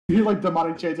You're like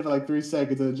demonic chanting for like 3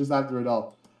 seconds, and just after it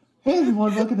all. Hey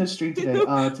everyone, welcome to the stream today.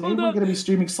 Today we're gonna be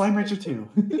streaming Slime Rancher 2.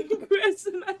 Chris,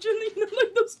 imagine like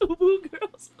those Ubu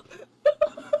girls.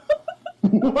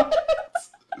 What?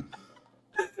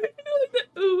 Like the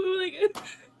Ubu,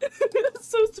 it's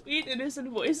so sweet, innocent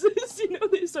voices.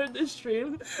 They start the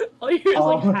stream. All you hear is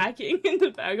like hacking in the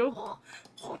background.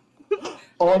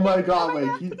 Oh my god,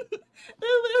 like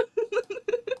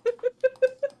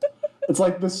it's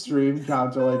like the stream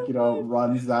counter, like,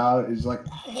 runs out. It's like,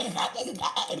 anyways, hi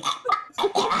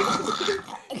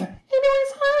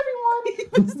everyone.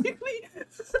 Basically.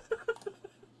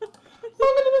 Welcome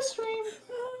to the stream.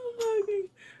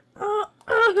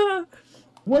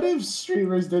 What if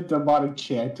streamers did demonic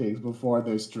chantings before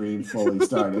their stream fully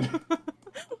started?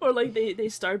 Or like they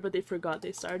start, but they forgot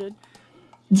they started.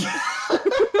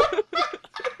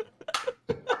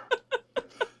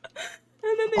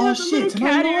 And then they have the little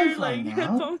cat ear, like,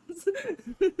 headphones.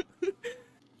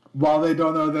 While they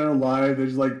don't know they're live, they're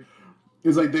just like,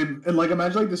 it's like they, and like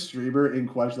imagine like the streamer in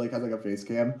question like has like a face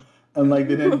cam, and like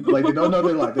they don't know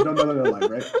they're live. They don't know they're live,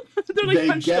 right? Like,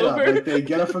 they get up, like they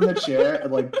get up from the chair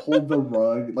and like pull the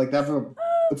rug, like that.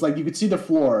 It's like you could see the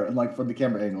floor and like from the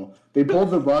camera angle. They pull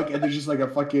the rug and there's just like a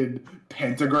fucking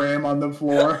pentagram on the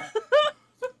floor.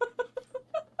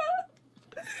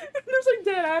 There's like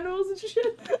dead animals and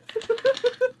shit.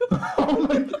 Oh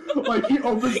my, like he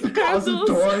opens the closet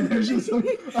door and there's just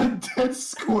like a dead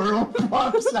squirrel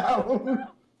pops out.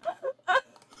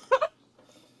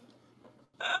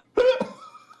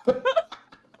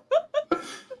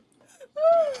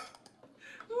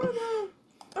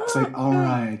 It's like, all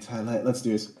right, let's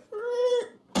do this.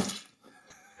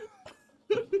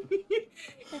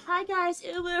 Hi guys,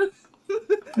 Ubu.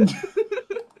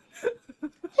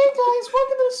 Hey guys,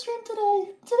 welcome to the stream today.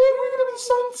 Today we're gonna be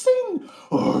singing.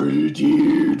 I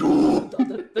did.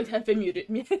 The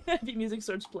heavy music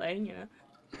starts playing,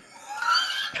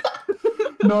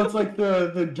 No, it's like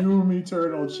the Doom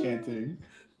Eternal chanting.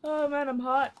 Oh man, I'm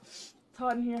hot. It's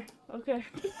hot in here. Okay.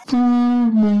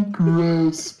 Firmly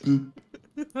grasp it.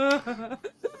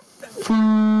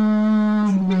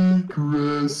 Firmly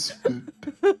grasp it.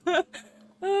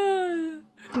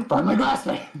 Firmly grasp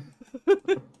it.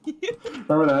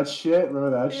 Remember that shit?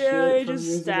 Yeah, he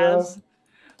just stabs.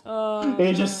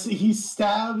 He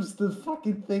stabs the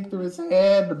fucking thing through his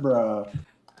hand, bro.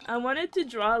 I wanted to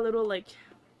draw a little like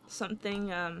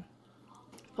something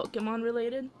Pokemon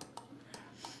related.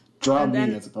 Draw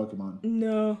me as a Pokemon.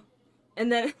 No.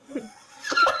 And then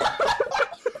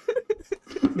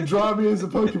draw me as a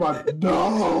Pokemon.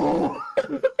 No.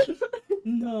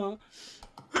 No.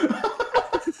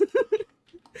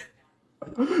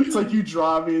 It's like you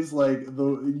draw me as like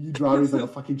a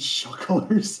fucking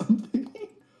shuckle or something.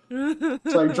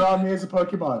 It's like draw me as a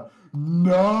Pokemon.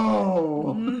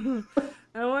 No.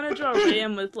 I want to draw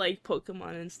Ram with like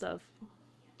Pokemon and stuff.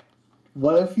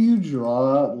 What if you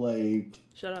draw like?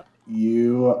 Shut up.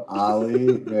 You,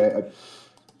 Ollie.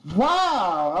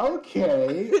 Wow.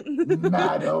 Okay,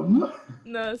 madam.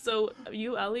 No, so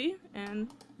you, Ollie, and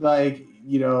like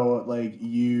like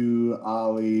you,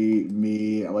 Ollie,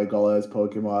 me, like all as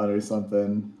Pokemon or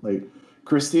something. Like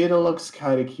Christina looks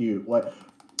kind of cute. What?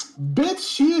 Bitch,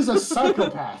 she is a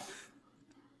psychopath.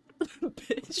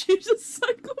 Bitch, she's a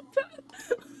psychopath.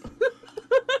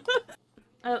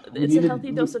 It's a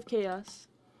healthy dose of chaos.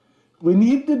 We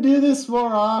need to do this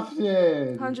more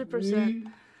often.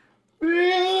 100%. We need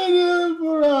to do it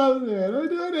more often. I don't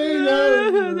know.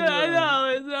 No,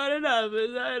 it's not enough.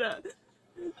 It's not enough.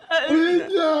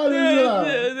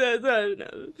 It's not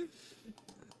enough.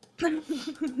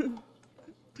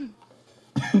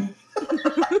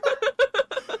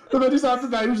 But then just after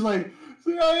that, he was like,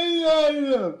 all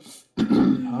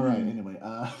right, anyway,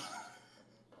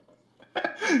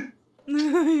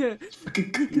 Yeah.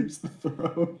 fucking clears the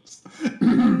throats.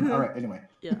 All right, anyway.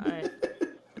 Yeah, all right.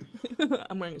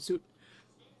 I'm wearing a suit.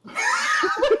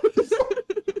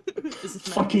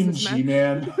 Fucking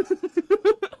G-Man.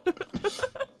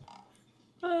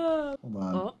 Hold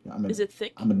on. Oh, Yeah, is it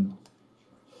thick? Oh,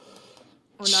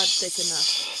 not thick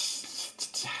enough.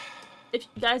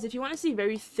 If you want to see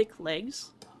very thick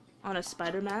legs on a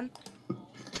Spider-Man.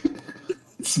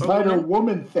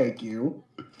 Spider-Woman, thank you.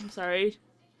 I'm sorry.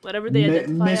 Whatever they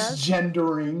identify as.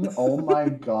 Misgendering. Oh my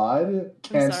god.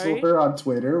 Cancel her on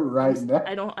Twitter right now.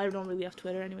 I don't really have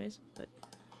Twitter anyways, but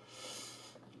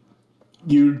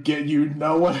you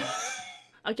know what?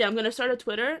 Okay, I'm gonna start a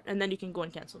Twitter and then you can go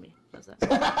and cancel me. How's that?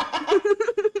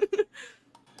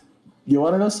 You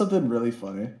wanna know something really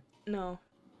funny? No.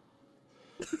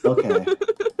 Okay.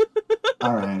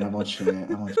 Alright, I won't share it.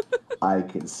 I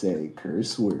can say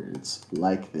curse words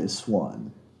like this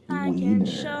one. I can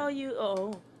show you.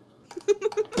 Oh.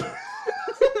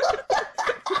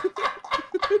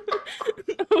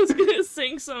 I was gonna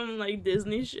sing some like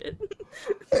Disney shit.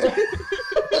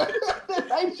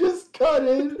 I just cut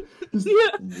in. Just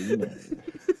Yeah. wiener.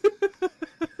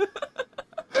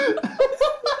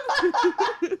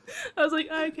 I was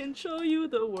like, I can show you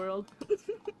the world.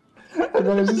 And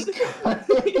then I just cut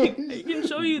in. I can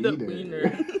show you the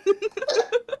wiener.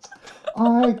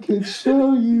 I can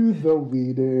show you the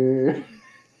wiener.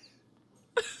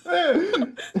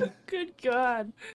 Good God.